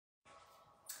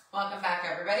Welcome back,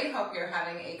 everybody. Hope you're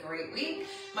having a great week.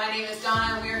 My name is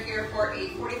Donna, and we're here for a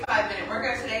 45-minute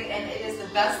workout today, and it is the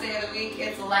best day of the week.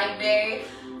 It's leg day.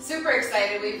 Super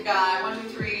excited. We've got 1, 2,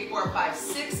 3, 4, 5,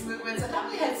 6 movements. I thought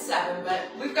we had 7, but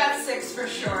we've got 6 for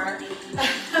sure.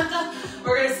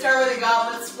 We're going to start with a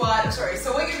goblet squat.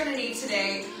 So what you're going to need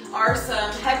today are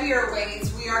some heavier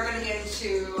weights. We are going to get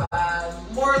into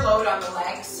more load on the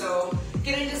legs, so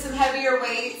get into some heavier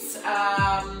weights.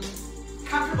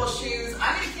 Comfortable shoes.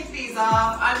 I'm going to kick these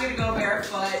off. I'm going to go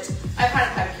barefoot. I've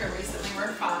had a pedicure recently.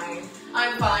 We're fine.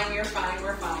 I'm fine. You're fine.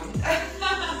 We're fine.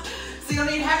 So you'll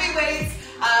need heavy weights,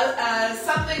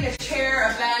 something, a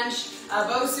chair, a bench, a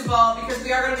Bosu ball, because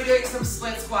we are going to be doing some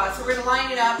split squats. So we're going to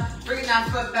line it up, bringing that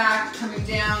foot back, coming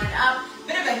down and up.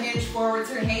 Bit of a hinge forward.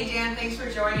 So hey Dan, thanks for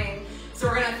joining. So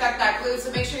we're going to affect that glute.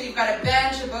 So make sure you've got a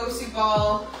bench, a Bosu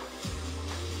ball,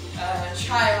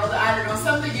 child, I don't know,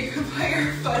 something you can put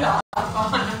your foot off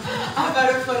on.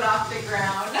 About a foot off the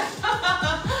ground.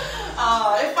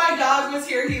 If my dog was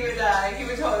here, he would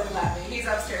totally let me. He's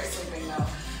upstairs sleeping though.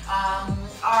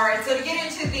 Alright, so to get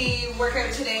into the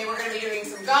workout today, we're going to be doing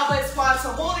some goblet squats. So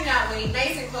holding that weight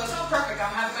nice and close. Oh, perfect.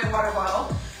 I'm having my water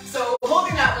bottle. So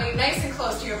holding that weight nice and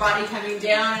close to your body, coming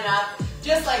down and up,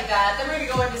 just like that. Then we're going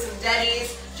to go into some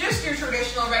deadies. Just your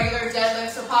traditional regular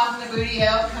deadlift. So popping the booty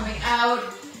out, coming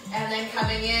out, and then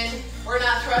coming in. We're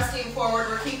not thrusting forward.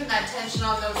 We're keeping that tension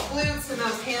on those glutes and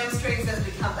those hamstrings as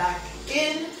we come back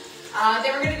in.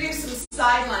 Then we're going to do some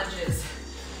side lunges.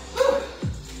 Whew.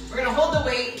 We're going to hold the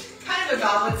weight, kind of a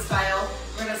goblet style.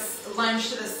 We're going to lunge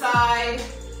to the side,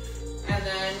 and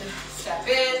then step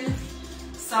in,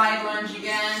 side lunge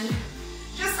again.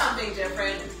 Just something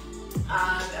different,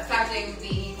 affecting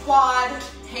the quad,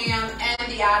 ham,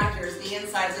 and the adductors, the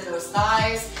insides of those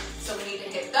thighs. So we need to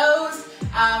hit those.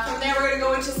 From there, we're going to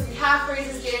go into some calf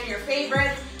raises, Dan, your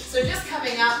favorite. So just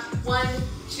coming up, 1,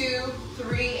 2,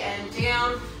 3, and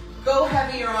down. Go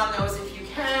heavier on those if you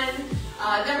can.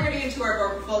 Then we're going to get into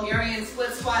our Bulgarian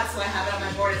split squat. So I have it on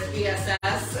my board as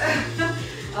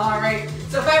BSS. All right.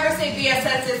 So if I ever say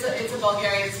BSS, it's a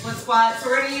Bulgarian split squat. So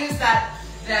we're going to use that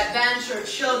bench or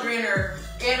children or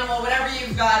animal, whatever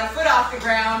you've got, a foot off the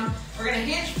ground. We're going to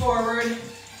hinge forward,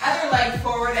 other leg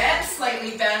forward and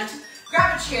slightly bent.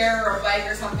 Grab a chair or a bike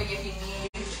or something if you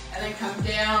need, and then come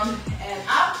down and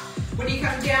up. When you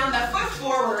come down, that foot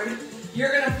forward,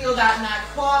 you're going to feel that in that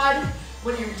quad.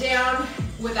 When you're down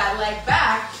with that leg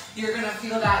back, you're going to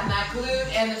feel that in that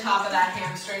glute and the top of that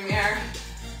hamstring there.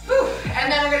 Whew. And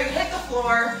then we're going to hit the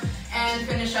floor and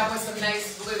finish up with some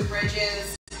nice glute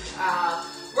bridges.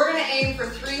 We're going to aim for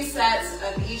 3 sets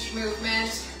of each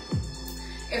movement.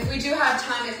 If we do have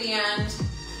time at the end,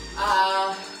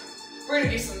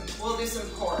 we'll do some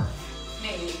core,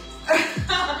 maybe.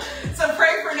 So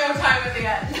pray for no time at the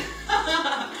end.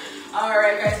 All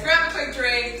right, guys, grab a quick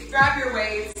drink, grab your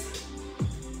weights.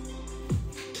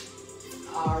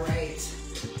 All right,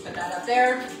 put that up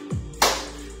there.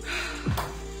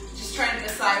 Just trying to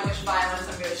decide which violence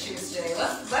I'm going to choose today.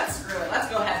 Let's screw it. Let's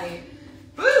go heavy.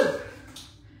 Woo!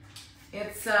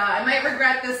 I might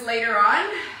regret this later on,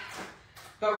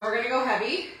 but we're going to go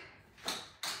heavy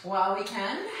while we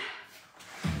can.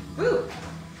 Woo!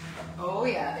 Oh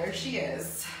yeah, there she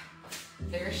is.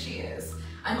 There she is.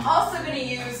 I'm also going to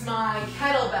use my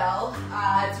kettlebell.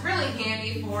 It's really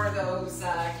handy for those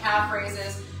calf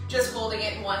raises, just holding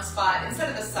it in one spot instead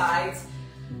of the sides.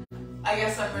 I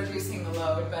guess I'm reducing the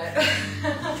load, but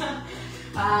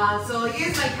so I'll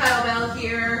use my kettlebell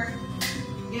here.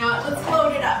 You know, let's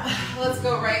load it up. Let's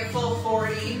go right full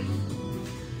 40.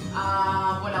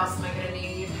 What else am I going to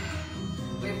need?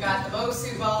 We've got the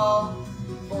Bosu ball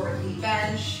or the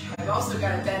bench. I've also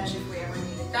got a bench if we ever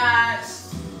needed that.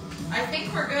 I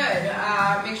think we're good.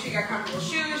 Make sure you got comfortable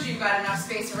shoes. You've got enough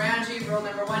space around you. Rule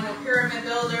number 1, no pyramid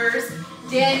builders.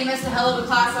 Dan, you missed a hell of a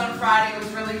class on Friday. It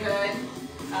was really good.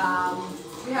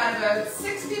 We had about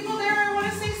 6 people there. I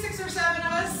want to say 6 or 7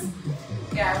 of us.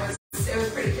 Yeah, it was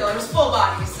pretty killer. It was full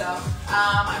body. So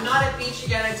I'm not at beach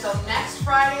again until next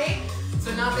Friday.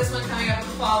 So not this one coming up, but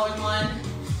the following one.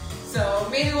 So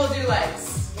maybe we'll do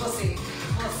legs. We'll see.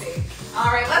 We'll see.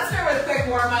 All right, let's start with a quick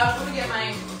warm-up. Let me get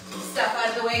my stuff out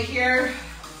of the way here.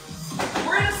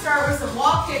 We're going to start with some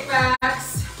wall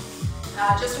kickbacks,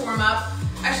 just to warm up.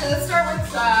 Actually, let's start with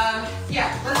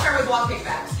wall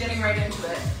kickbacks, getting right into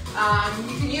it.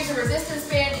 You can use a resistance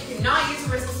band. You cannot use a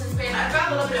resistance band. I've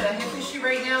got a little bit of a hip issue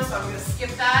right now, so I'm going to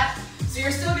skip that. So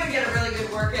you're still going to get a really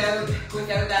good workout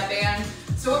without that band.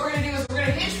 So what we're going to do is we're going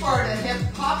to hinge forward to the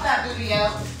hip, pop that booty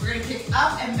out. We're going to kick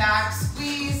up and back,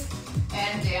 squeeze,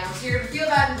 and down. So you're going to feel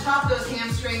that in the top of those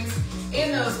hamstrings,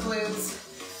 in those glutes.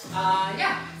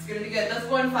 Yeah, it's going to be good. Let's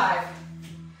go in 5,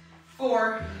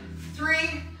 4, 3,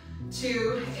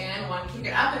 2, and 1. Kick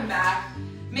it up and back.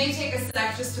 May take a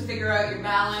sec just to figure out your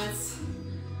balance.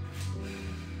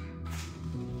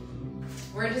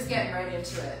 We're just getting right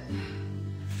into it.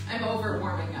 I'm over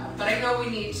warming up, but I know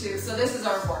we need to, so this is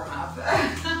our warm up.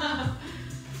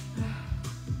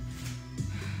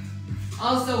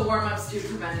 Also, warm-ups do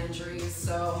prevent injuries,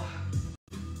 so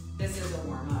this is a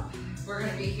warm-up. We're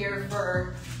gonna be here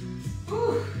for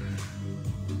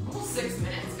almost 6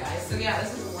 minutes, guys. So yeah,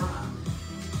 this is a warm-up.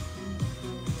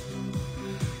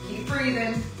 Keep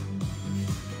breathing.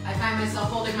 I find myself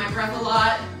holding my breath a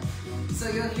lot, so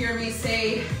you'll hear me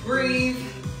say, breathe.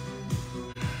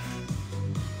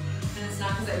 And it's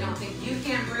not because I don't think you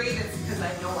can't breathe, it's because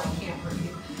I know I can't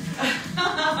breathe.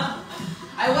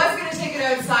 I was going to take it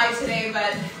outside today,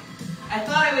 but I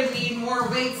thought I would need more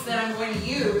weights than I'm going to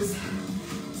use.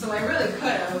 So I really could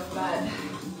have, but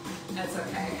that's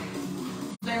okay.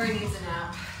 Larry needs a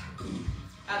nap.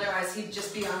 Otherwise, he'd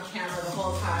just be on camera the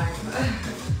whole time,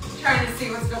 trying to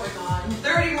see what's going on.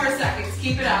 30 more seconds.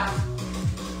 Keep it up.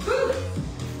 Whew.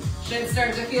 Should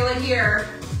start to feel it here.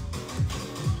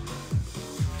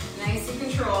 Nice and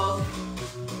controlled.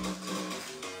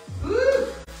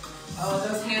 Woo. Oh,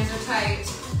 those hands are tight.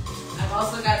 I've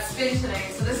also got spin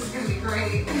today, so this is going to be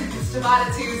great. It's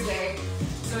Tabata Tuesday.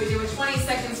 So we do a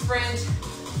 20-second sprint,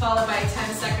 followed by a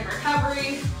 10-second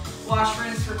recovery. Wash,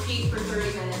 rinse, repeat for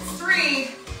 30 minutes. 3,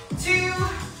 2,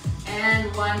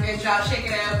 and 1. Good job. Shake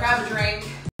it out. Grab a drink.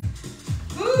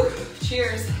 Woo!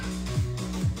 Cheers.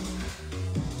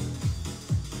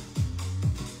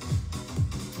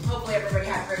 Hopefully everybody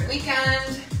had a great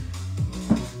weekend.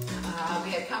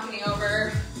 We had company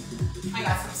over. I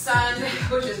got some sun,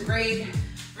 which is great.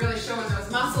 Really showing those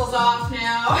muscles off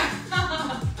now.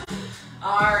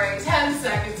 All right, 10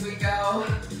 seconds we go.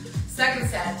 Second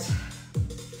set.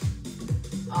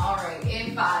 All right,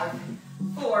 in 5,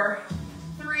 4,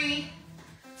 3,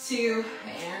 2,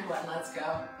 and 1. Let's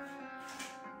go.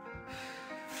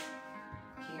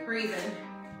 Keep breathing.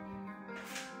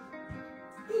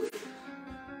 Whew.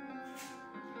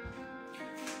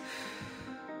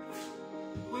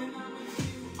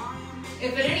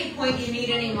 If at any point you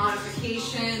need any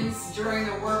modifications during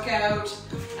the workout,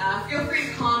 feel free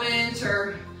to comment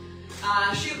or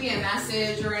shoot me a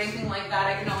message or anything like that.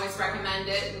 I can always recommend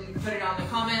it and put it on the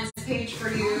comments page for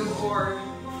you or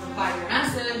reply to your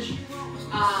message.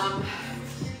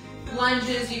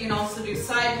 Lunges, you can also do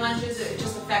side lunges. It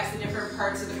just affects the different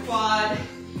parts of the quad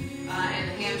and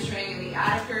the hamstring and the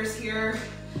adductors here,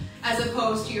 as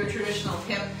opposed to your traditional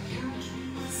hip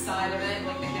side of it,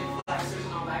 like the hip flexors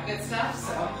and all that good stuff.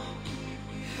 So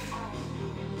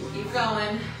keep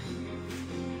going.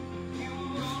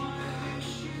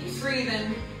 Keep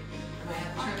breathing. I might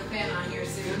have to turn the fan on here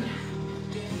soon.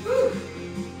 Whew.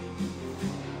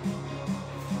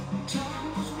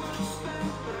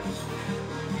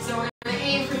 So we're going to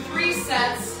aim for 3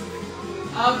 sets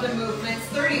of the movements,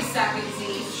 30 seconds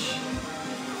each.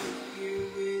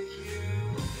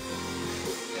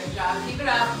 Good job. Keep it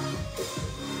up.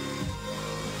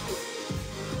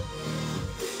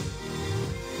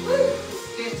 Woo.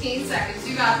 15 seconds.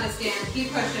 You got this, Dan.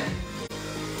 Keep pushing.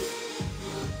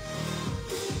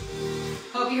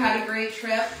 Hope you had a great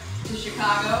trip to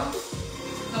Chicago.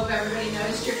 Hope everybody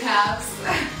noticed your calves.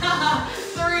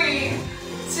 3,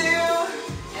 2,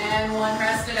 and 1.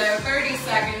 Rest it out. 30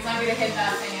 seconds. I'm going to hit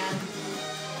that fan.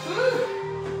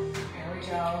 Woo. There we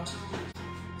go.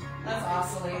 Let's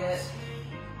oscillate it.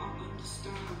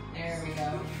 There we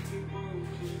go.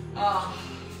 Oh,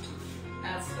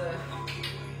 that's the...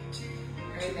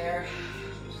 right there.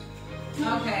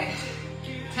 Okay,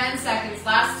 10 seconds,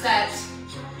 last set.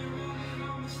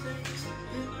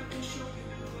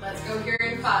 Let's go here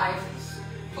in 5,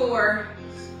 4,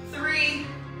 3,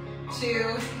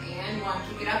 2, and 1.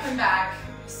 Kick it up and back.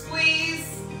 Squeeze.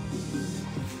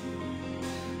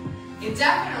 It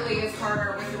definitely is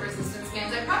harder with the resistance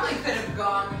bands. I probably could have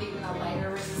gone with even a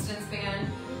lighter resistance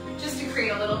band just to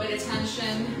create a little bit of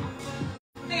tension.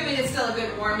 I mean, it's still a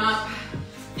good warm-up.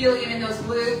 Feeling it in those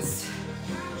glutes.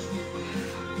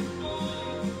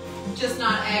 Just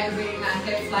not aggravating that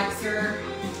hip flexor.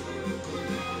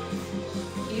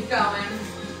 Keep going.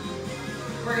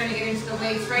 We're going to get into the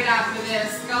weights right after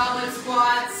this. Gauntlet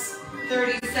squats,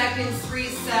 30 seconds, 3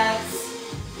 sets.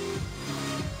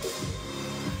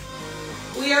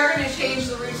 We are going to change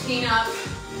the routine up.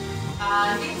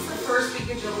 I think it's the first week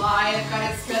of July. I've got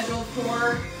it scheduled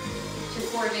for to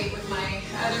coordinate with my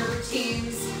other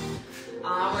routines.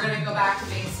 We're going to go back to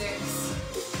basics.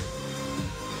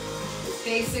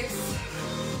 Basics.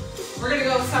 We're going to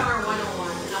go summer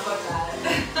 101. How about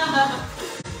that?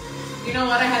 You know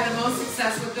what? I had the most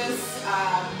success with this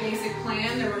basic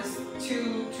plan. There was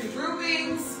two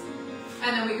groupings,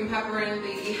 and then we can pepper in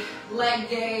the leg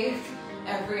day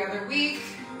every other week.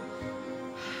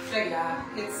 But yeah,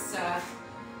 it's a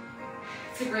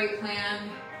great plan.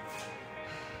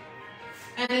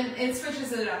 And it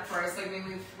switches it up for us. Like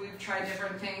we've tried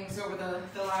different things over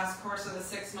the last course of the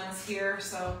 6 months here.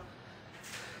 So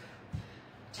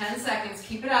 10 seconds,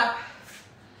 keep it up.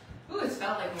 Ooh, it's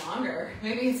felt like longer.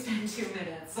 Maybe it's been 2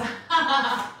 minutes.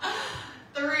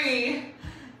 3,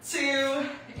 2,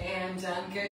 and done.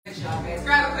 Good job, guys.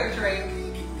 Grab a quick drink.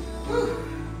 Whew.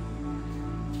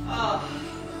 Oh.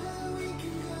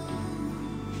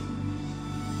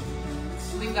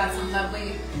 We've got some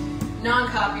lovely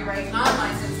non-copyright,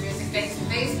 non-licensed music thanks to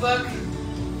Facebook.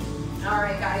 All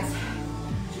right, guys.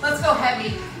 Let's go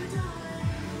heavy.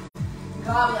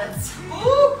 Goblets.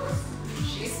 Woo!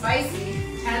 She's spicy.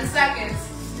 10 seconds.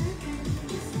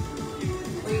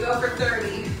 We go for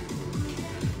 30.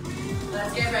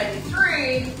 Let's get ready.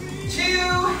 3, 2,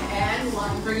 and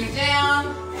 1. Bring it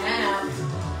down and up.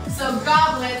 So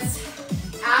goblets,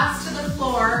 ass to the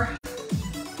floor.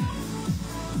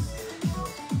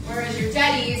 Whereas your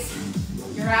deadies,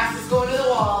 your ass is going to the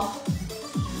wall.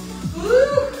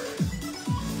 Woo!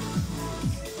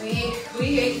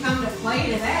 We ain't come to play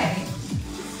today.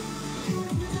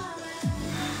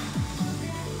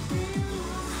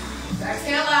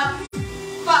 Exhale up.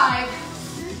 5,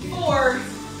 4,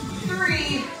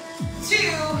 3, 2,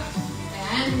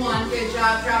 and 1. Good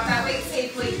job. Drop that weight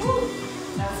safely. Woo.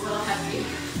 That was a little heavy.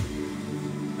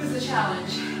 It was a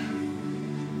challenge.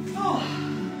 Oh.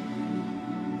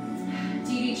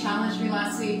 Dee challenged me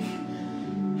last week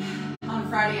on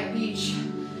Friday at beach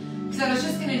because I was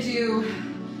just going to do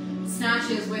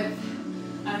snatches with,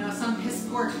 I don't know, some piss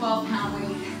poor 12-pound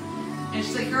weight. And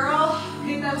she's like, girl,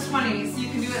 hit those 20s. You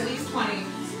can do at least 20.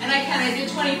 And I can. I did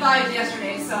 25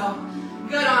 yesterday, so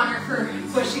good on her for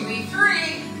pushing me.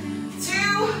 3,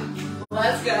 2,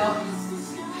 let's go.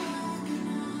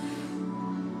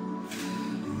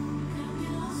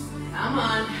 Come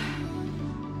on.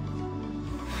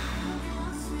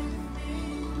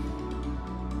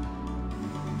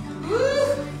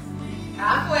 Woo!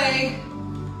 Halfway.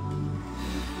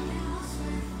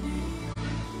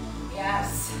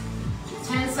 Yes.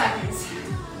 10 seconds.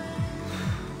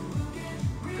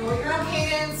 Go with your own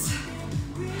cadence.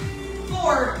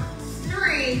 4,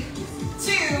 3,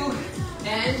 2,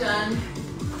 and done.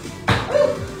 Woo!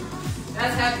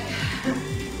 That's heavy.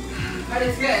 But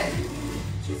it's good.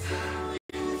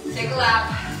 Take a lap.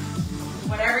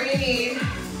 Whatever you need.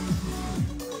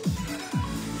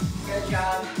 Good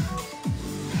job.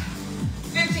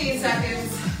 15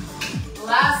 seconds.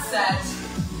 Last set.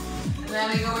 And then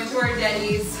we go into our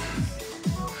deadies.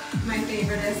 My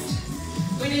favoriteest.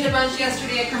 We did a bunch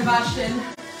yesterday at combustion.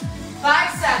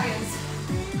 5 seconds.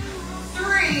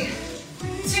 3,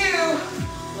 2,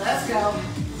 let's go.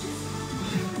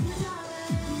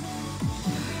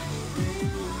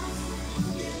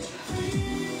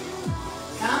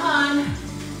 Come on.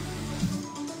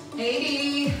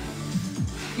 80.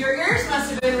 Your ears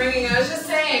must have been ringing. I was just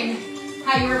saying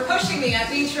how you were pushing me at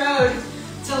Beach Road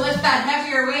to lift that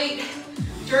heavier weight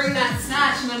during that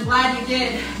snatch, and I'm glad you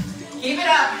did. Keep it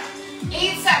up.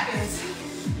 8 seconds.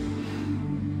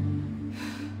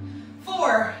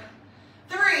 4,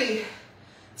 3,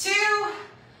 2,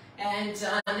 and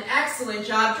done. Excellent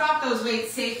job. Drop those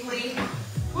weights safely.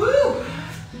 Woo!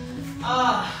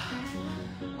 Ah,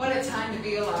 what a time to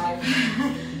be alive.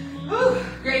 Woo!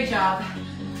 Great job.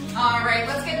 All right,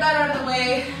 let's get that out of the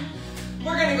way.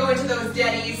 We're gonna go into those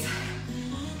deadies.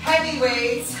 Heavy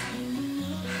weights.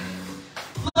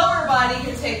 Lower body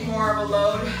can take more of a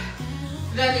load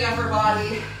than the upper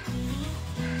body.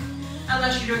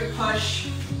 Unless you're doing push.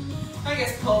 I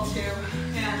guess pull too.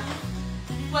 Yeah.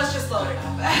 Let's just load it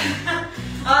up.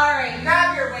 All right,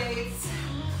 grab your weights.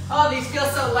 Oh, these feel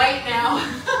so light now.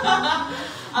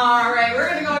 All right, we're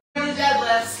gonna go into the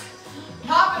deadlifts.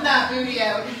 Popping that booty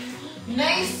out.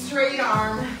 Nice straight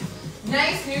arm.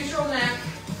 Nice neutral neck.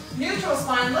 Neutral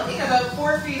spine, looking about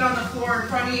 4 feet on the floor in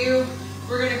front of you.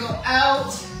 We're gonna go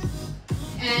out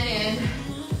and in.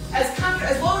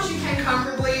 As low as you can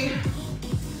comfortably.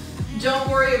 Don't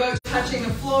worry about touching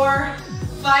the floor.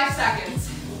 5 seconds.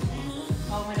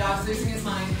 Oh, my dog's losing his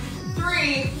mind.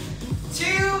 3, 2,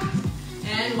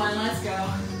 and 1. Let's go.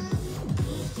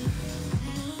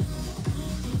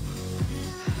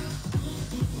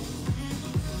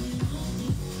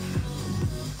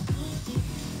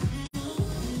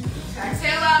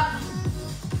 Exhale up.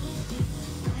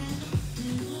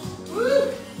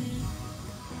 Woo.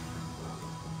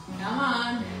 Come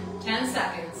on. 10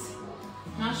 seconds.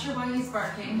 Not sure why you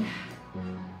in.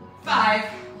 5,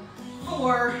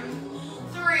 4,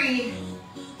 3,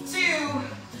 2,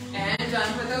 and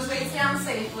done. Put those weights down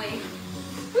safely.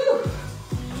 Whew.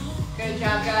 Good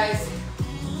job, guys.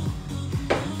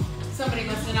 Somebody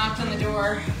must have knocked on the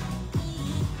door.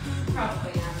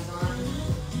 Probably Amazon.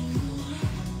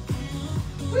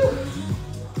 Whew.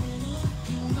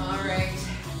 All right.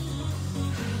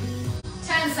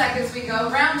 10 seconds we go.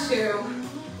 Round 2.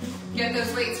 Get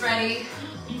those weights ready.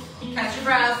 Catch your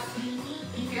breath.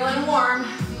 Feeling warm.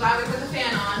 I'm glad we put the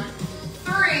fan on.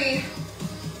 3,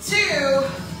 2,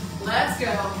 let's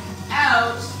go.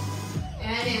 Out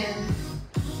and in.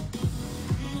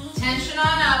 Tension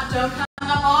on up. Don't come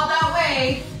up all that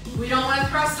way. We don't want to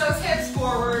thrust those hips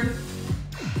forward.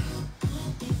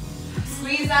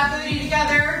 Squeeze that booty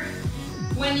together.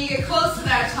 When you get close to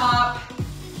that top,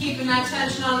 keeping that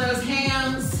tension on those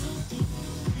hands.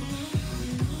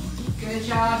 Good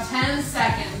job. 10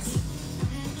 seconds.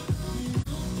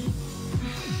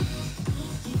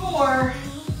 4,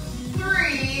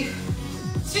 3,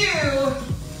 2,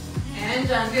 and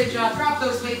done. Good job. Drop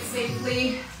those weights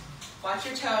safely. Watch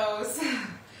your toes.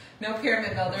 No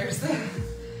pyramid builders.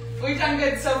 We've done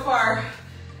good so far.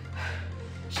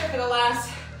 Sure, for the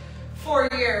last 4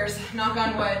 years, knock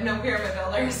on wood, no pyramid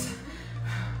builders.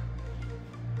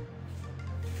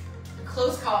 A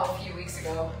close call a few weeks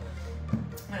ago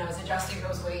when I was adjusting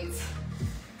those weights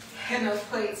and those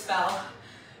plates fell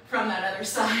from that other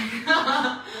side.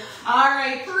 All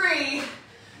right, 3,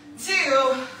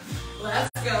 2, let's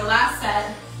go. Last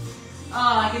set.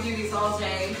 Oh, I could do these all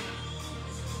day.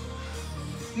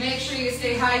 Make sure you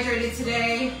stay hydrated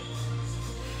today.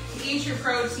 Eat your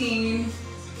protein.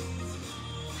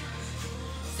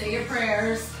 Say your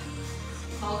prayers.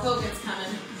 Hulk Hogan's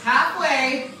coming.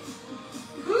 Halfway.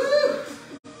 Woo!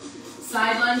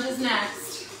 Side lunges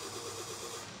next.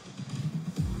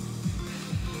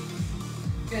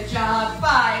 Good job.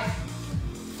 5,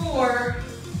 4,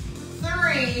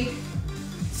 3,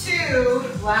 2.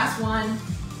 Last one.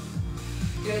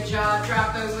 Good job.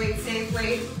 Drop those weights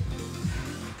safely.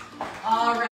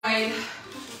 All right.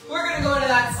 We're going to go to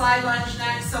that side lunge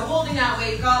next. So holding that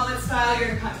weight goblet style, you're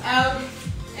going to come out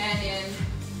and in,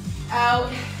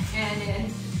 out and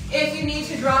in. If you need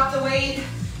to drop the weight,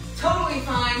 totally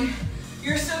fine.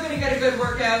 You're still going to get a good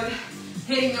workout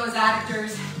hitting those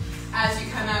adductors as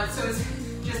you come out. So it's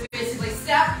just basically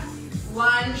step,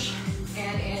 lunge,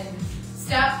 and in.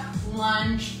 Step,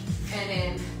 lunge, and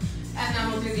in. And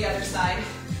then we'll do the other side.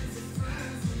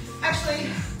 Actually,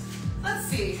 let's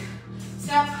see.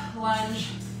 Step, lunge,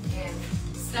 in.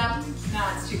 Step. No,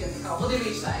 it's too difficult. We'll do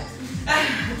each side.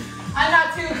 I'm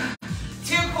not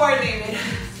too coordinated.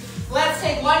 Let's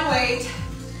take one weight.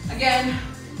 Again,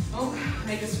 oh,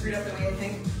 I just screwed up the weight, I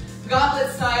think.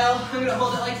 Goblet style. I'm gonna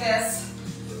hold it like this.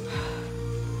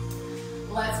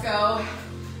 Let's go.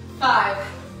 5,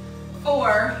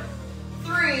 4,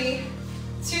 3,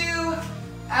 2,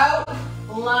 out,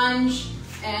 lunge,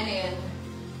 and in.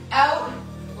 Out,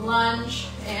 lunge,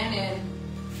 and in.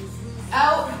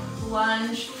 Out,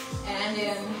 lunge, and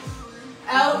in.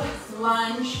 Out,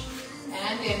 lunge,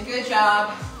 and in. Good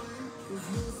job.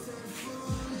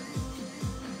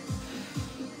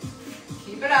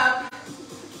 Keep it up.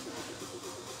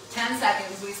 10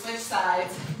 seconds. We switch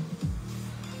sides.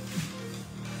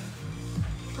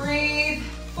 Breathe.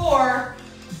 4,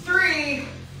 3,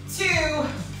 2,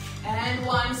 and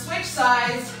 1. Switch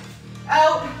sides.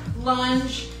 Out,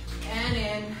 lunge, and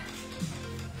in.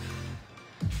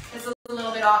 It's a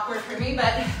little bit awkward for me,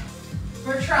 but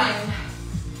we're trying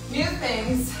new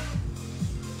things.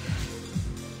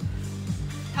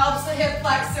 Helps the hip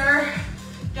flexor,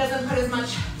 doesn't put as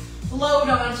much load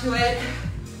onto it.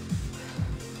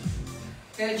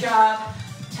 Good job.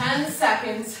 10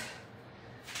 seconds.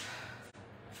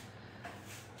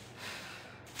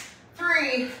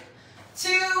 3,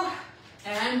 2,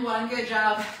 and 1. Good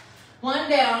job. 1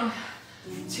 down,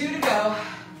 2 to go.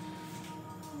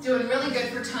 Doing really good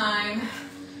for time.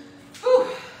 Whew.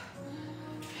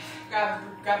 Grab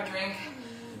a drink.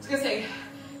 I was gonna say,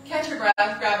 catch your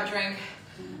breath, grab a drink.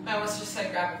 I almost just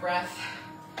said grab a breath.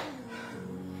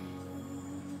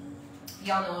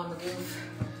 Y'all know I'm a goof.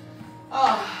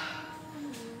 Oh,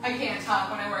 I can't talk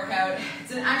when I work out.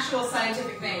 It's an actual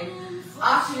scientific thing.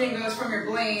 Oxygen goes from your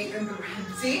brain, from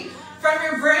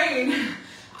your brain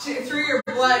through your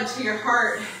blood to your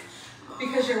heart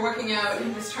because you're working out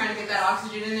and just trying to get that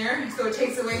oxygen in there. So it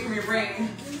takes away from your brain.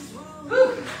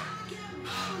 Whew.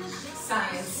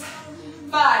 Science.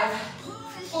 5,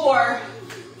 4,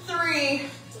 3,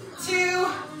 2,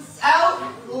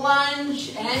 out,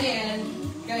 lunge, and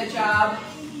in. Good job.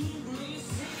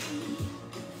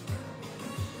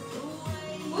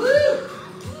 Woo.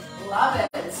 Love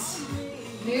it.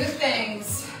 New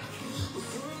things.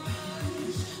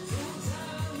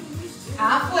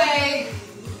 Halfway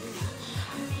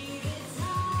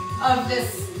of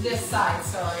this side,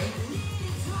 sorry.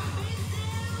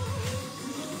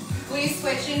 We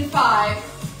switch in 5,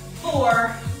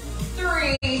 4,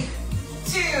 3,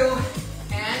 2,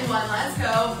 and 1. Let's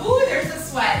go. Ooh, there's a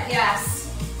sweat. Yes.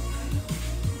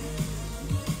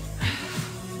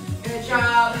 Good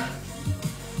job.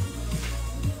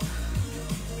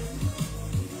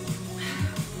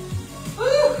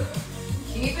 Woo.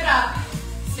 Keep it up.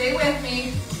 Stay with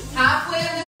me. Halfway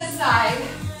on this side.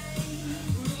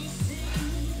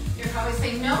 You're probably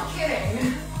saying, no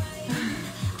kidding.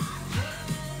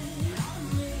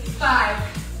 5,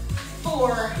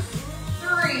 4,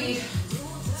 3,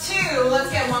 2.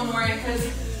 Let's get one more in because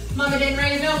Mama didn't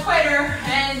raise no quitter.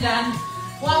 And done.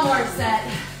 One more set.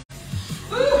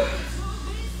 Woo.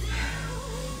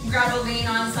 Grab a lean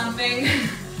on something.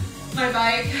 My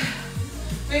bike.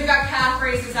 We've got calf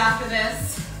raises after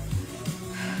this.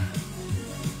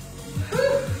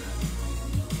 Whew.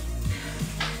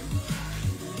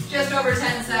 Just over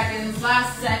 10 seconds.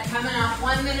 Last set coming up.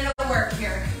 1 minute of work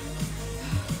here.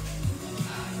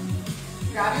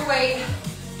 Grab your weight.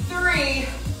 3,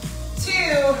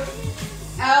 2,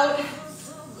 out,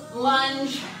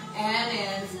 lunge, and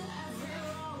in.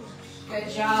 Good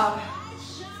job.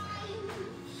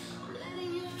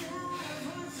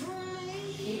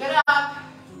 Keep it up.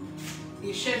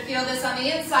 You should feel this on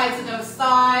the insides of those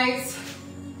thighs.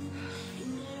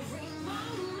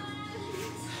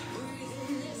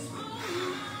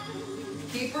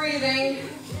 Keep breathing.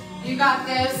 You got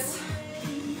this.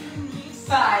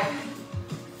 5,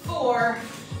 4,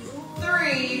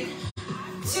 3,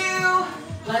 2.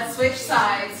 Let's switch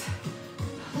sides.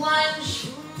 Lunge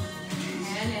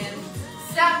and in.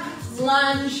 Step,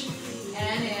 lunge,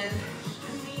 and in.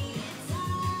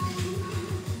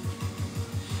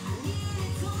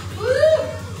 Woo!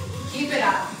 Keep it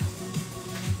up.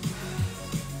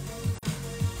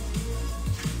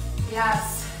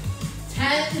 Yes.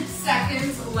 10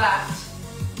 seconds left.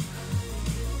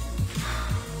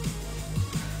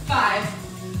 5,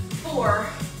 4,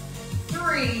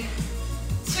 3,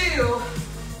 2.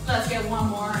 Let's get one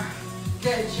more.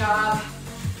 Good job.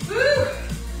 Woo!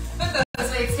 Put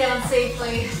those weights down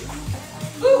safely.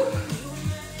 Woo!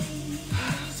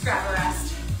 Just grab a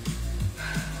rest.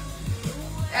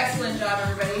 Excellent job,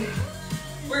 everybody.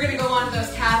 We're gonna go on to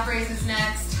those calf raises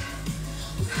next.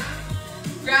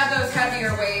 Grab those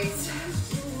heavier weights.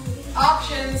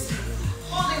 Options,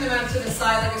 holding them out to the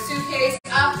side like a suitcase,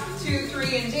 up, 2,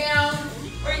 3, and down.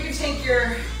 Or you can take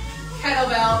your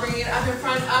kettlebell, bring it up in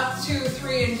front, up, 2,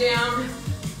 3, and down.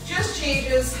 Just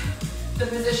changes the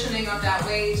positioning of that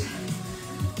weight.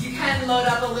 You can load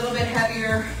up a little bit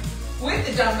heavier with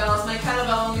the dumbbells. My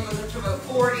kettlebell only goes up to about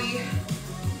 40.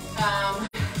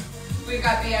 We've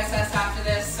got BSS after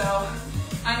this, so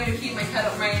I'm going to keep my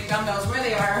dumbbells where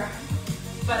they are,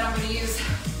 but I'm going to use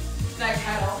that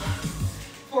kettle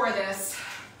for this.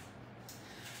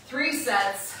 3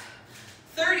 sets,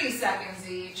 30 seconds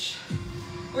each.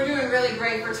 We're doing really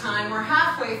great for time. We're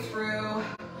halfway through,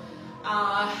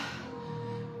 about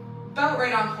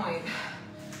right on point.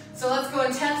 So let's go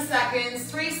in 10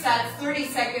 seconds, 3 sets, 30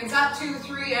 seconds, up, 2,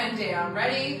 3, and down.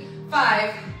 Ready?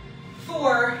 5,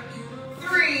 4,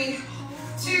 3,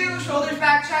 2, shoulders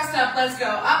back, chest up. Let's go.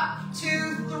 Up,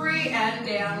 2, 3, and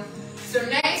down. So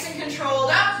nice and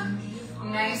controlled up,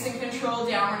 nice and controlled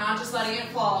down. We're not just letting it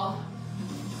fall.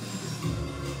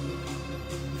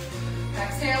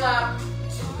 Exhale up.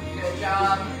 Good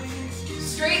job.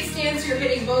 Straight stance, you're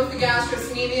hitting both the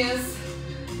gastrocnemius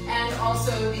and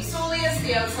also the soleus,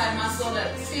 the outside muscle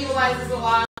that stabilizes a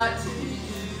lot.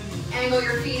 Angle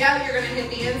your feet out, you're going to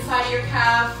hit the inside of your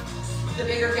calf, the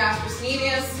bigger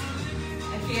gastrocnemius.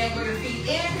 If you angle your feet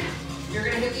in, you're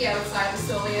going to hit the outside, the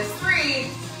soleus. 3,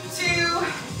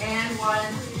 2, and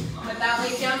 1. Put that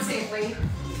leg down safely.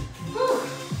 Whew.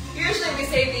 Usually we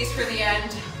save these for the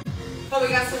end, but we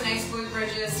got some nice glute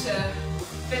bridges to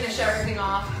finish everything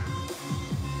off.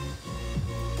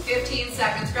 15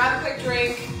 seconds. Grab a quick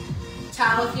drink,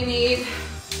 towel if you need,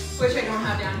 which I don't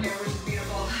have down here, which is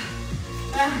beautiful.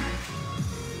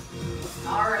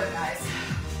 All right, guys.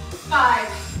 5,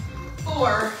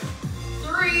 4,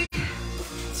 3,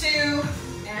 2,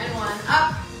 and 1.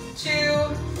 Up,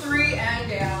 2, 3, and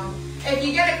down. If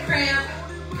you get a cramp,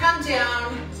 come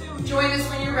down. Join us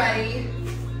when you're ready.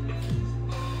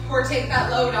 Or take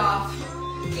that load off.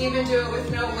 Even do it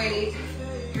with no weight.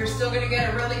 You're still going to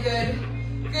get a really good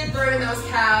burn in those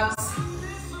calves.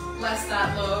 Less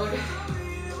that load.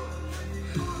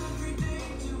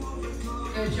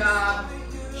 Good job.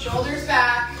 Shoulders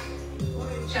back,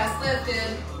 chest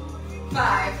lifted.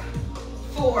 5,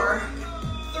 4,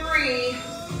 3,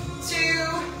 2,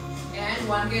 and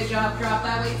 1. Good job. Drop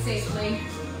that weight safely.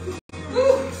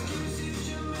 Woo.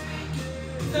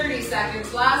 30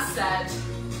 seconds, last set.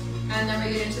 And then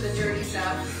we get into the dirty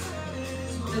stuff.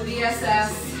 The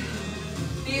VSS.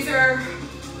 These are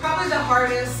probably the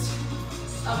hardest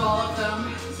of all of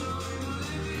them.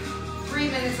 3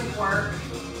 minutes of work,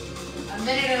 1.5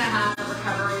 minutes of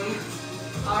recovery.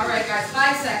 All right, guys,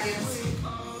 5 seconds.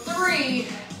 3,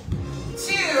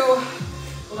 2,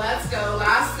 let's go.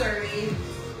 Last 30.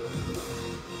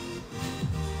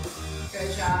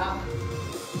 Good job.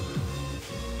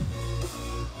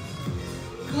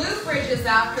 Glute bridges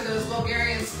after those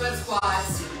Bulgarian split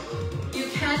squats. You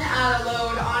can add a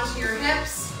load onto your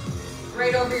hips,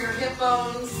 right over your hip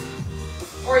bones,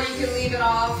 or you can leave it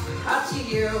off, up to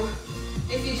you.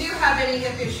 If you do have any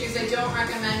hip issues, I don't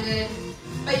recommend it,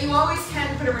 but you always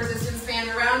can put a resistance band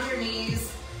around your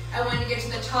knees, and when you get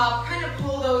to the top, kind of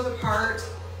pull those apart.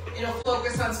 It'll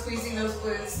focus on squeezing those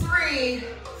glutes. 3,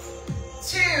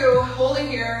 2, hold it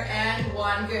here, and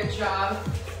 1. Good job.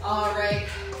 All right,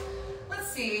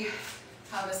 let's see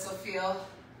how this will feel.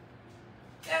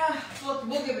 Yeah,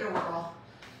 we'll give it a whirl.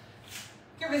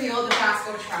 Give it the old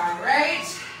DePasco try, right?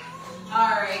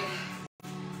 All right,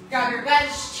 grab your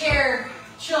bench, chair,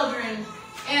 children,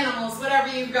 animals, whatever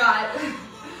you've got.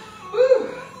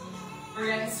 Woo. We're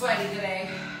getting sweaty today.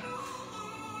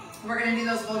 We're gonna do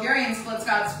those Bulgarian split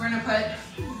squats. We're gonna put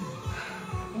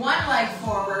one leg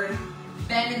forward,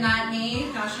 bend in that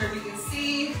knee. Not sure if you can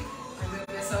see. We're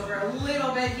moving this over a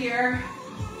little bit here.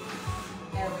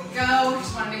 There we go.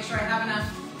 Just wanna make sure I have enough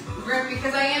grip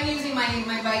because I am using my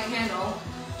bike handle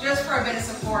just for a bit of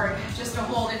support, just to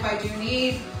hold if I do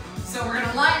need. So we're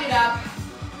gonna line it up,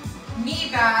 knee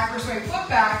back, or sorry, foot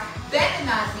back, bend in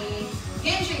that knee,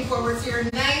 hinging forward, so you're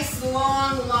a nice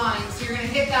long line. So you're gonna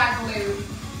hit that glute.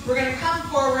 We're gonna come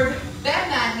forward,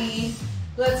 bend that knee.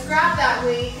 Let's grab that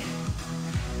weight.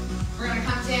 We're gonna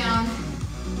come down,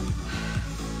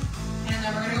 and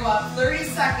then we're gonna go up 30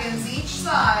 seconds each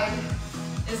side.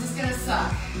 This is gonna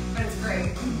suck, but it's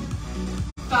great.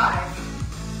 5,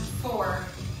 4,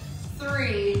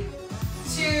 3,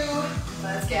 2,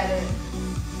 let's get it.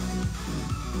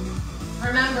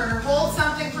 Remember, hold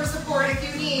something for support if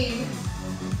you need.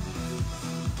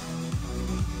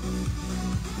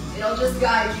 It'll just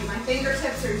guide you. My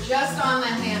fingertips are just on the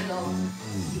handle.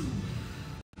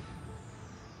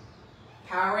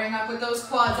 Powering up with those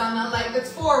quads on the leg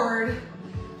that's forward.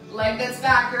 Leg that's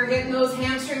back, you're hitting those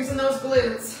hamstrings and those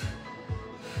glutes.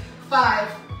 5,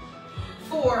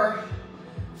 4,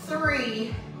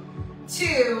 3,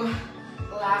 2,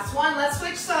 last one. Let's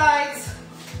switch sides.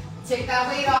 Take that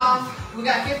weight off. We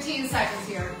got 15 seconds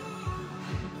here.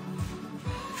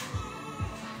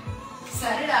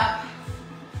 Set it up.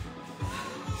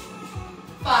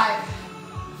 5,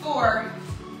 4,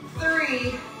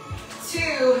 3,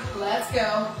 2, let's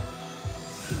go.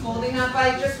 Holding that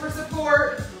bike just for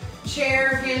support.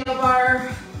 Chair,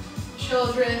 handlebar,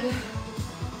 children.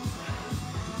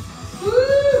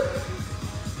 Woo!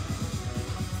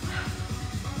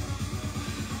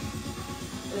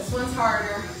 This one's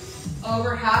harder.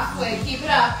 Over halfway, keep it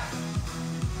up.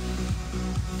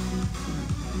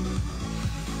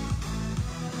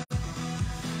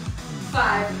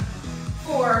 Five,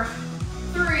 4,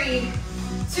 3,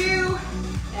 2,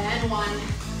 and 1.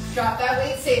 Drop that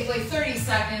weight safely, 30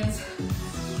 seconds.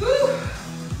 Woo!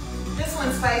 This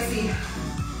one's spicy.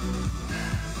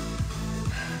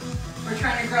 We're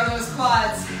trying to grow those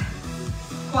quads.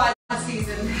 Quad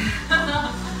season.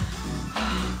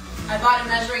 I bought a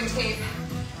measuring tape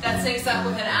that syncs up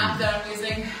with an app that I'm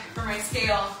using for my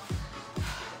scale.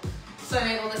 So I'm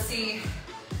able to see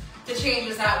the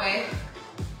changes that way.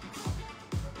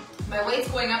 My weight's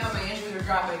going up and my injuries are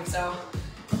dropping, so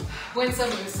win some,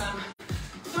 lose some.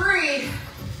 3,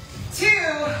 2,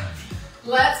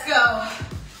 let's go.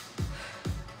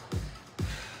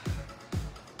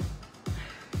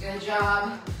 Good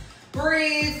job.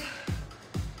 Breathe.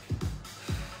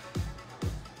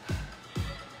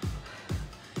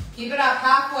 Keep it up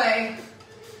halfway.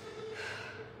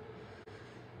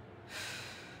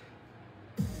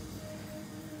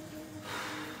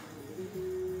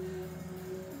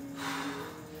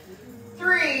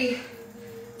 Three,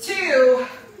 2,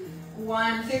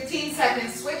 1. 15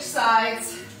 seconds. Switch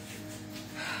sides.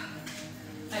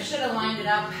 I should have lined it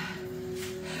up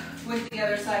with the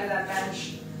other side of that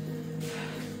bench.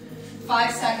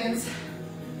 5 seconds.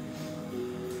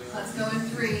 Let's go in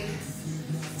 3,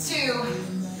 2,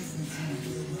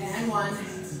 and 1.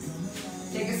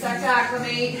 Take a sec to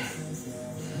acclimate.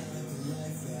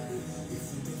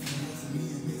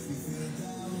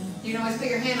 You can always put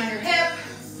your hand on your hip,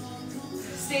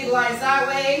 stabilize that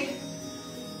way.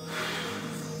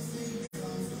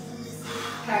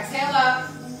 Exhale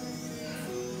up.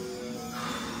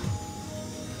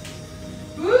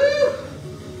 Woo!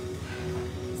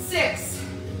 6,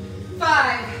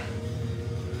 5,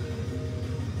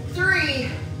 3,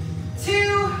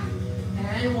 2,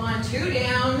 and 1. 2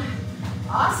 down.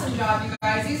 Awesome job, you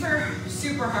guys. These are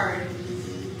super hard,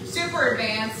 super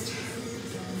advanced.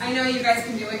 I know you guys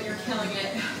can do it. You're killing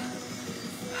it.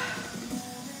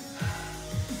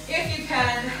 If you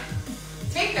can,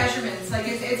 take measurements. Like,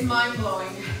 it's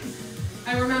mind-blowing.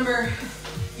 I remember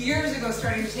years ago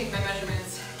starting to take my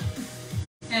measurements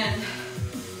and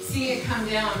seeing it come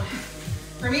down.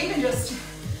 From even just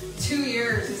 2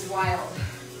 years is wild.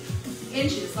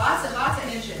 Inches, lots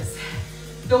of inches.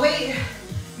 The weight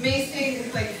may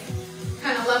stay, like,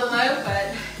 kind of level out,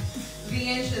 but the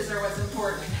inches are what's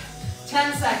important.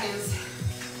 10 seconds.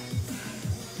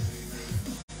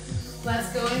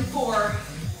 Let's go in 4,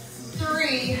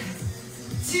 3,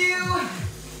 2,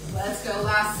 let's go,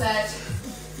 last set.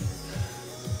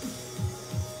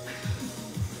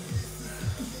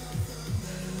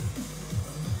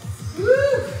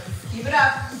 Woo! Keep it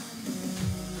up.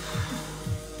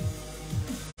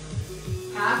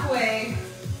 Halfway.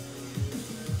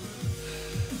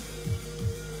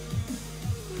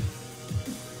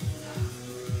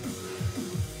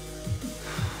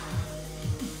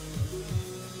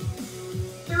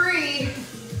 Three,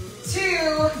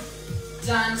 2,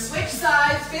 done. Switch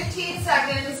sides, 15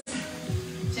 seconds.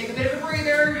 Take a bit of a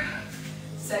breather.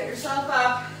 Set yourself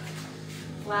up.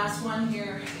 Last one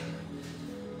here.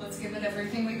 Let's give it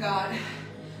everything we got.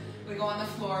 We go on the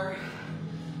floor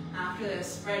after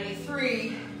this. Ready?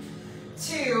 3,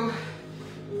 2,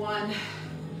 1.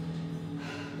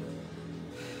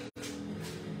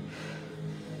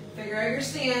 Figure out your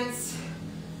stance.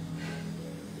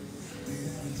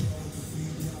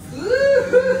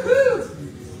 Woo-hoo-hoo!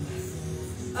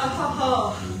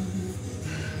 Oh.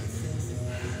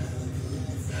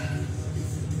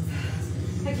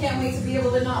 I can't wait to be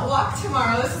able to not walk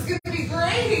tomorrow. This is going to be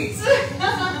great.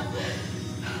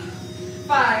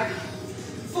 5,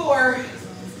 4,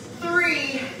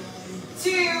 3,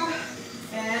 2,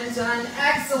 and done.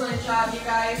 Excellent job, you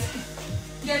guys.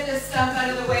 Get this stuff out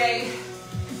of the way.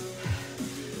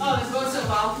 Oh, this goes so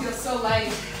well. Feels so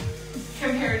light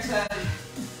compared to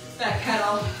that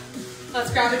kettle.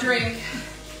 Let's grab a drink.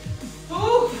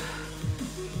 Ooh,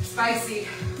 spicy.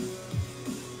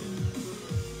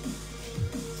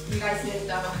 You guys did it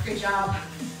though. Good job.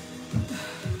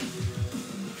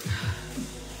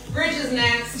 Bridge is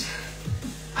next.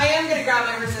 I am going to grab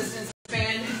my resistance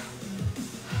band.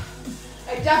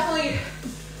 I definitely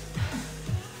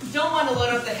don't want to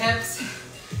load up the hips.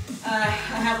 I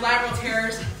have lateral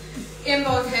tears in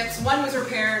both hips. One was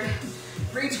repaired,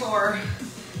 retore.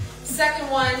 Second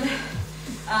one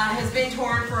has been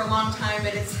torn for a long time,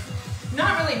 but it's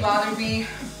not really bothered me.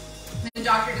 The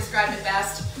doctor described it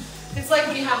best. It's like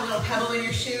when you have a little pebble in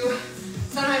your shoe.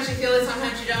 Sometimes you feel it,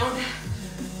 sometimes you don't.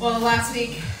 Well, last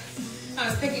week I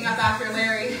was picking up after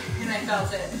Larry and I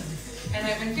felt it. And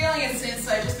I've been feeling it since,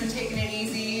 so I've just been taking it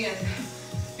easy. And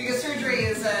because surgery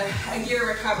is a year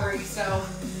recovery, so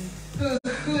who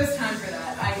has time for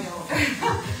that? I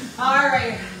don't. All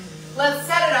right, let's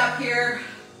set it up here.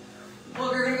 Well,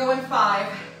 we're gonna go in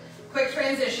 5. Quick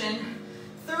transition.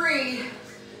 3,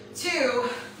 2,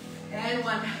 and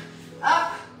 1.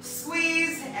 Up,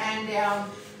 squeeze, and down.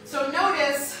 So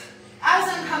notice, as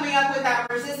I'm coming up with that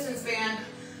resistance band,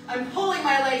 I'm pulling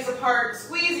my legs apart,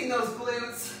 squeezing those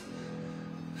glutes.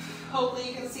 Hopefully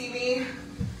you can see me.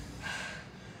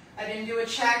 I didn't do a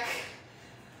check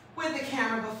with the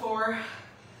camera before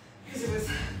because it was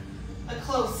a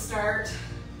close start.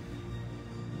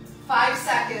 5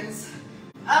 seconds.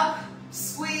 Up,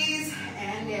 squeeze,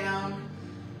 and down.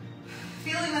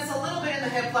 Feeling this a little bit in the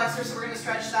hip flexor, so we're going to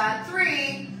stretch that.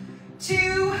 3,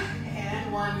 2,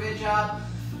 and 1. Good job.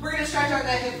 We're going to stretch out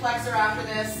that hip flexor after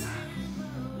this.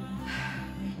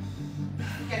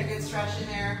 Get a good stretch in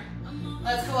there.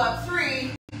 Let's go up.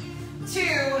 3, 2,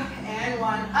 and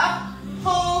 1. Up,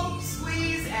 pull,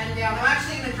 squeeze, and down. I'm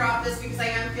actually going to drop this because I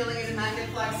am feeling it in that hip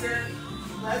flexor.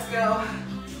 Let's go.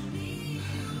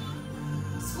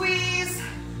 Squeeze,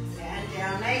 and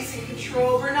down. Nice and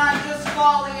controlled. We're not just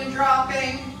falling and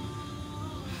dropping.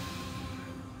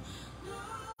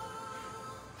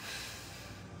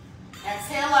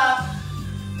 Exhale up.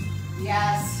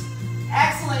 Yes.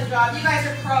 Excellent job. You guys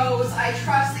are pros. I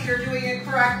trust that you're doing it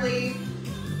correctly.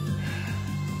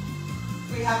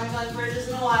 We haven't done bridges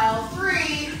in a while.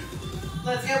 3.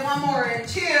 Let's get one more in.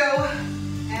 2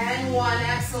 and 1.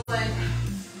 Excellent.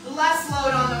 less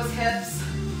load on those hips.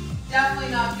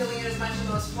 Definitely not feeling it as much in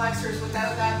those flexors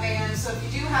without that band. So if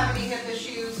you do have any hip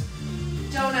issues,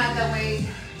 don't add the weight,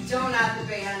 don't add the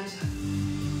band.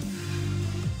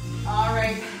 All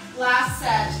right, last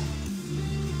set.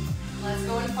 Let's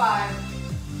go in 5,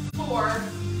 4,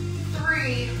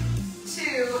 3,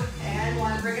 2, and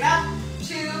 1. Bring it up.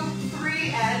 2, 3,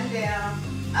 and down.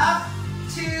 Up,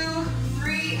 2,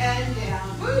 3, and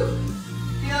down. Woo!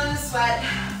 Feeling the sweat.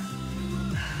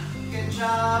 Good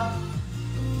job.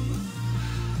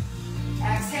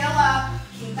 Exhale up.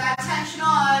 Keep that tension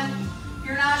on. If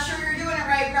you're not sure you're doing it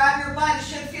right, grab your butt. It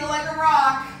should feel like a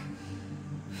rock.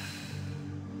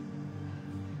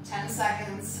 10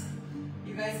 seconds.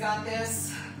 You guys got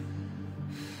this.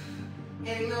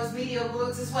 Hitting those medial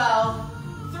glutes as well.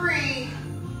 3,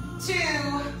 2,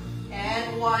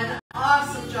 and 1.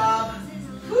 Awesome job.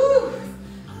 Whew.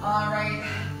 All right.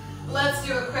 Let's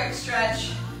do a quick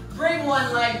stretch. Bring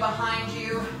one leg behind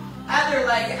you. Other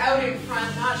leg out in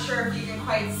front. Not sure if you can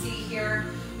quite see here.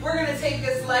 We're going to take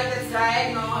this leg that's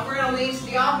diagonal and we're going to lean to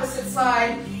the opposite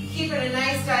side, keeping a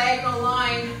nice diagonal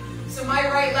line. So my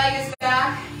right leg is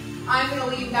back. I'm going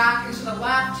to lean back into the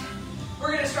left.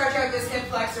 We're going to stretch out this hip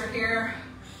flexor here.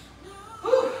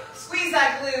 Whew. Squeeze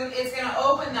that glute. It's going to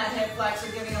open that hip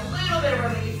flexor, giving a little bit of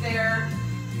relief there.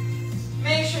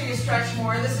 Make sure you stretch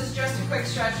more. This is just a quick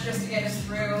stretch just to get us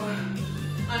through.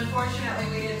 Unfortunately,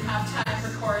 we didn't have time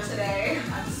for core today.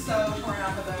 I'm so torn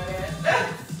up about it.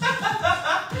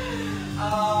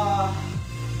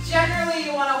 Generally,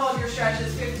 you want to hold your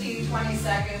stretches 15, 20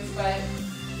 seconds, but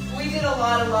we did a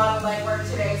lot of leg work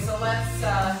today, so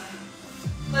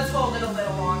let's hold it a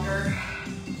little longer.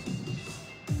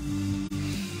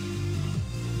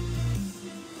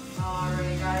 All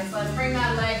right, guys, let's bring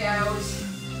that leg out.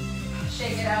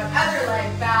 Shake it out. Other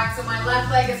leg back, so my left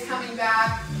leg is coming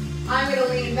back. I'm going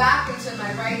to lean back into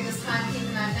my right this time,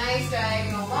 keeping that nice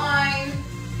diagonal line.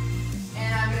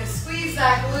 And I'm going to squeeze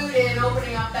that glute in,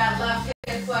 opening up that left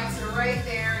hip flexor right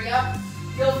there. Yep.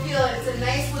 You'll feel it. It's a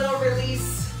nice little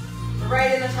release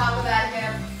right in the top of that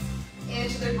hip,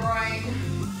 into the groin.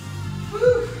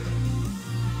 Whew.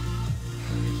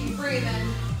 Keep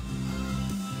breathing.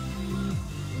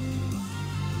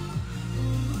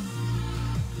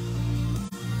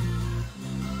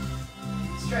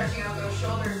 Stretching out those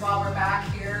shoulders while we're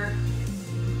back here.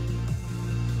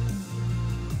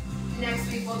 Next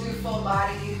week we'll do full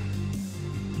body.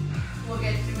 We'll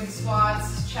get doing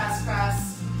squats, chest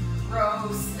press,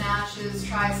 rows, snatches,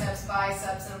 triceps,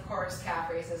 biceps, and of course calf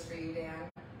raises for you,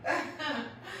 Dan.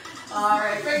 All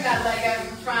right, bring that leg out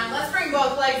in front. Let's bring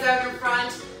both legs out in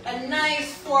front. A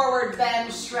nice forward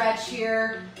bend stretch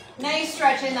here. Nice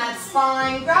stretch in that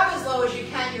spine. Grab as low as you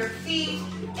can your feet,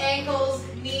 ankles,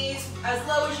 knees, as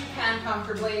low as you can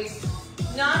comfortably.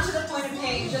 Not to the point of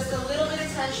pain, just a little bit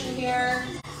of tension here.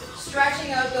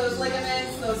 Stretching out those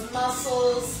ligaments, those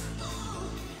muscles.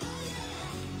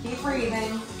 Keep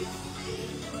breathing.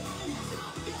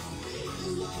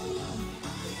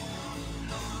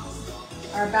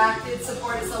 Our back did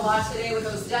support us a lot today with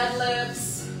those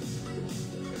deadlifts.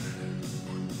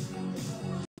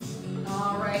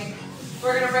 All right,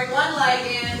 we're gonna bring one leg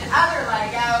in, other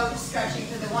leg out, stretching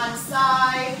to the one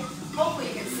side. Hopefully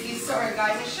you can see. Sorry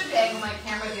guys, I should angle my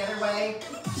camera the other way.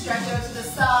 Stretch out to the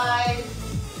side.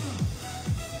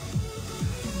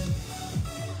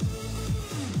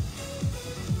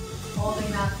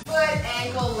 Holding that foot,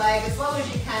 ankle, leg as low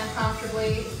as you can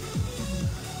comfortably.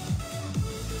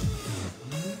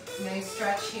 Nice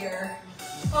stretch here.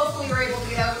 Hopefully you're able to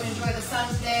get out and enjoy the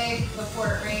sun today before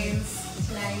it rains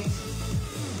tonight.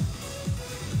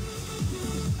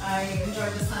 I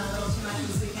enjoyed the sun a little too much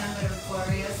this weekend, but it was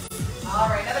glorious. All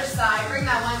right, other side. Bring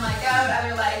that one leg out,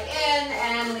 other leg in,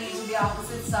 and lean to the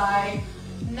opposite side.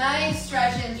 Nice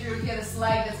stretch in through here, this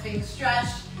leg that's being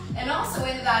stretched, and also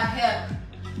into that hip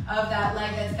of that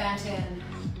leg that's bent in.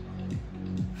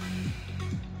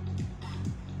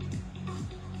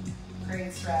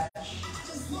 Great stretch.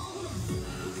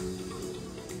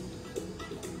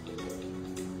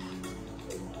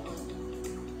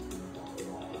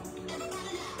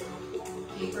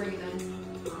 Keep breathing.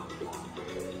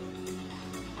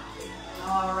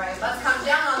 All right, let's come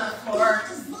down on the floor.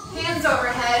 Hands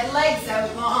overhead, legs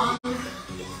out long.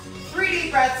 3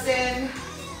 deep breaths in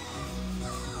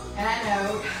and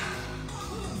out.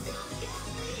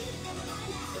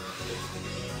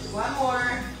 One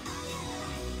more.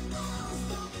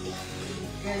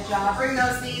 Good job. Bring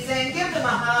those knees in, give them a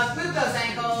hug, move those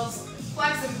ankles,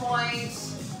 flex and point,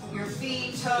 your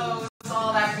feet, toes,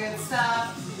 all that good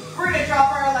stuff. We're going to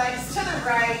drop our legs to the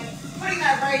right, putting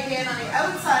that right hand on the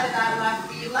outside of that left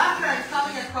knee, left arm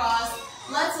coming across,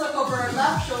 Let's look over our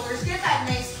left shoulders. Get that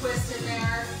nice twist in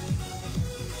there.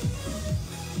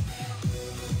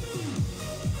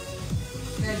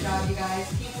 Good job, you guys.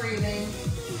 Keep breathing.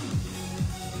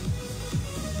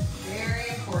 Very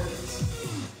important.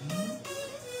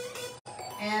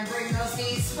 And bring those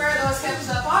knees, square those hips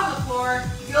up on the floor.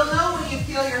 You'll know when you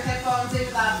feel your hip bones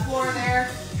into that floor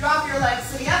there. Drop your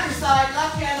legs to the other side,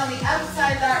 left hand on the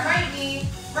outside of that right knee,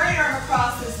 right arm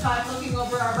across this time, looking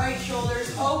over our right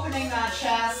shoulders, opening that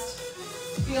chest,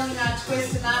 feeling that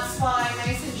twist in that spine,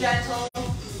 nice and gentle.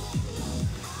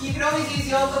 You can always use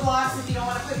yoga blocks if you don't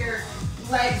want to put your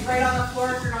legs right on the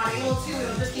floor if you're not able to.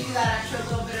 It'll just give you that extra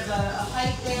little bit of a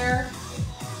height there.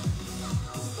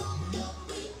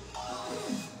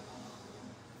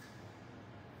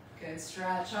 Good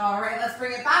stretch. All right, let's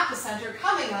bring it back to center.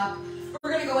 Coming up,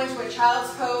 we're going to go into a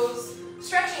child's pose,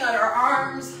 stretching out our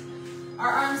arms. Our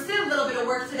arms did a little bit of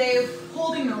work today,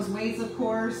 holding those weights, of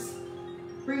course.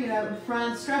 Bring it out in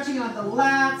front, stretching out the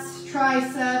lats,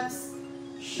 triceps,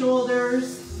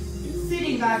 shoulders,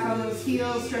 sitting back on those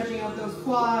heels, stretching out those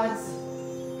quads.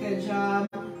 Good job.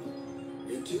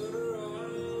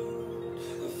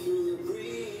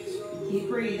 Keep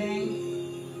breathing.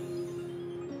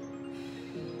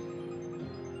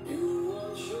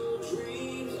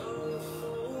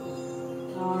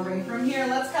 All right, from here,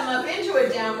 let's come up into a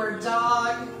downward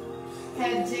dog.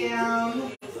 Head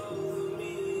down.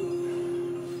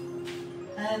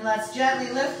 And let's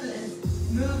gently lift and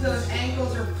move those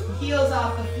ankles or heels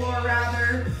off the floor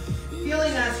rather.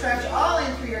 Feeling that stretch all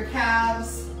in through your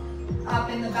calves. Up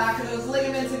in the back of those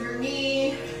ligaments of your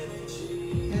knee.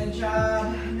 Good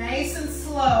job. Nice and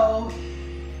slow.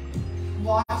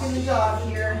 Walking the dog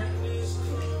here.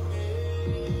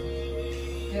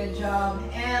 Good job.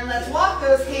 And let's walk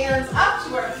those hands up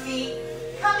to our feet,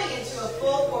 coming into a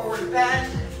full forward bend.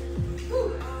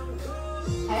 Whew.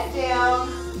 Head down.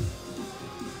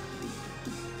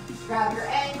 Grab your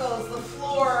ankles, the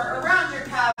floor, around your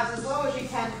calves as low as you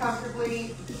can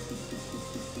comfortably.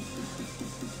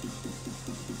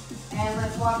 And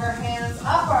let's walk our hands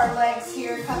up our legs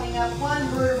here, coming up one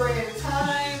vertebrae at a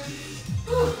time.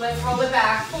 Whew. Let's roll it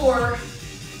back. 4,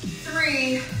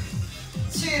 3,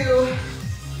 2,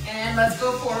 and let's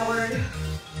go forward.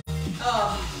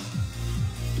 Oh.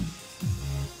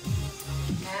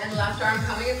 And left arm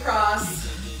coming across.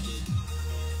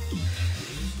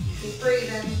 Keep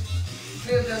breathing.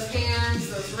 Move those hands,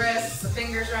 those wrists, the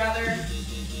fingers rather.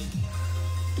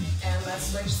 And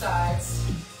let's switch sides.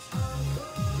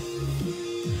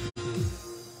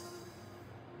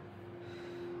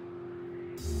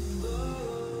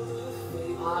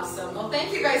 Awesome. Well,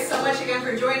 thank you guys so much again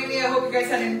for joining me. I hope you guys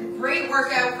had a great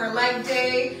workout for leg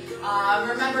day.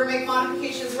 Remember, make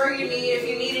modifications where you need. If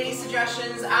you need any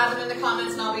suggestions, add them in the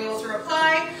comments and I'll be able to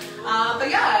reply. But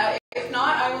yeah, if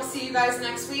not, I will see you guys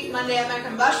next week, Monday at my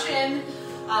combustion.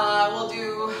 We'll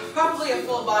do probably a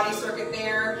full body circuit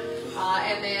there.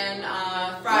 And then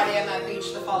Friday I'm at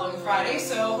beach the following Friday.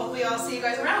 So hopefully I'll see you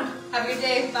guys around. Have a good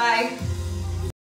day. Bye.